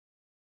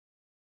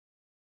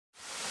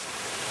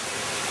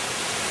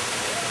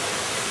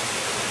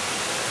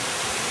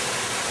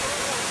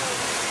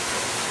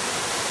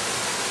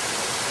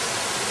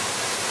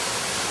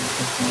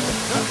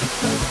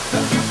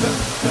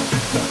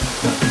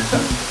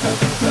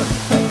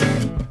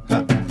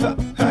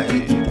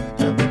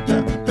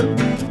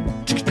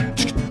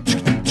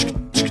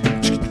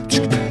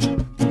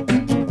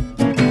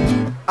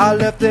I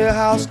left their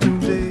house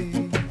today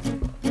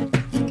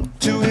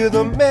to hear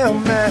the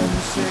mailman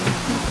say,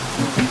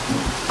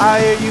 I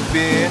hear you've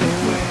been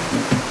away,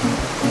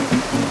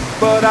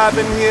 but I've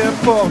been here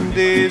for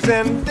days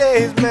and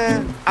days,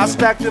 man. I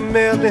stacked the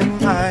mail in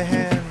my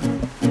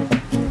hand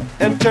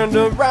and turned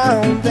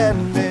around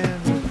and then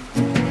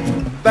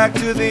back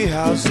to the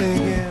house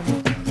again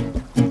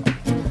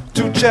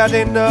to chat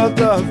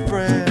another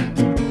friend.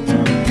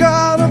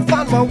 Gotta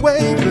find my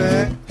way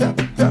back.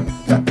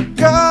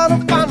 Gotta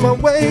find my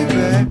way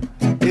back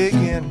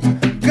again.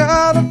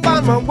 Gotta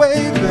find my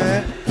way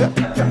back.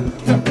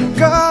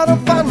 Gotta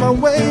find my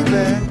way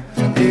back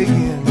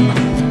again.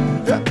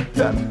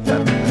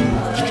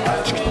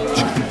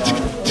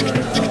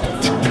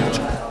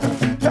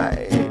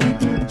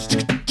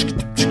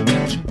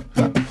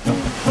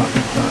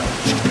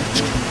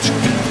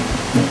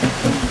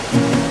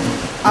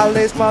 I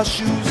lace my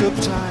shoes up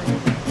tight,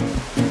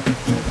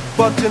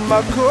 button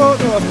my coat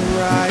up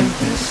right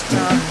this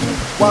time.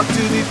 Walk to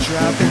the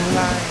traffic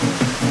light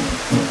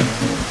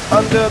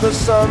under the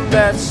sun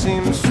that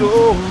seems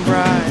so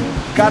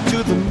bright. Got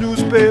to the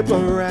newspaper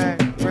rack.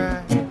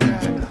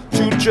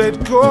 To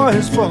trade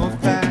coins for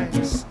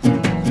facts.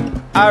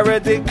 I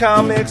read the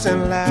comics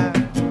and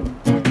laughed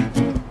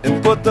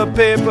and put the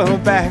paper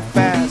back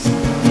fast.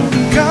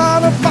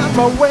 Gotta find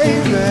my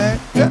way back.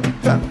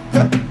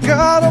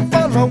 Gotta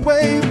find my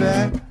way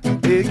back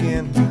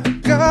again.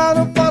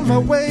 Gotta find my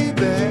way back.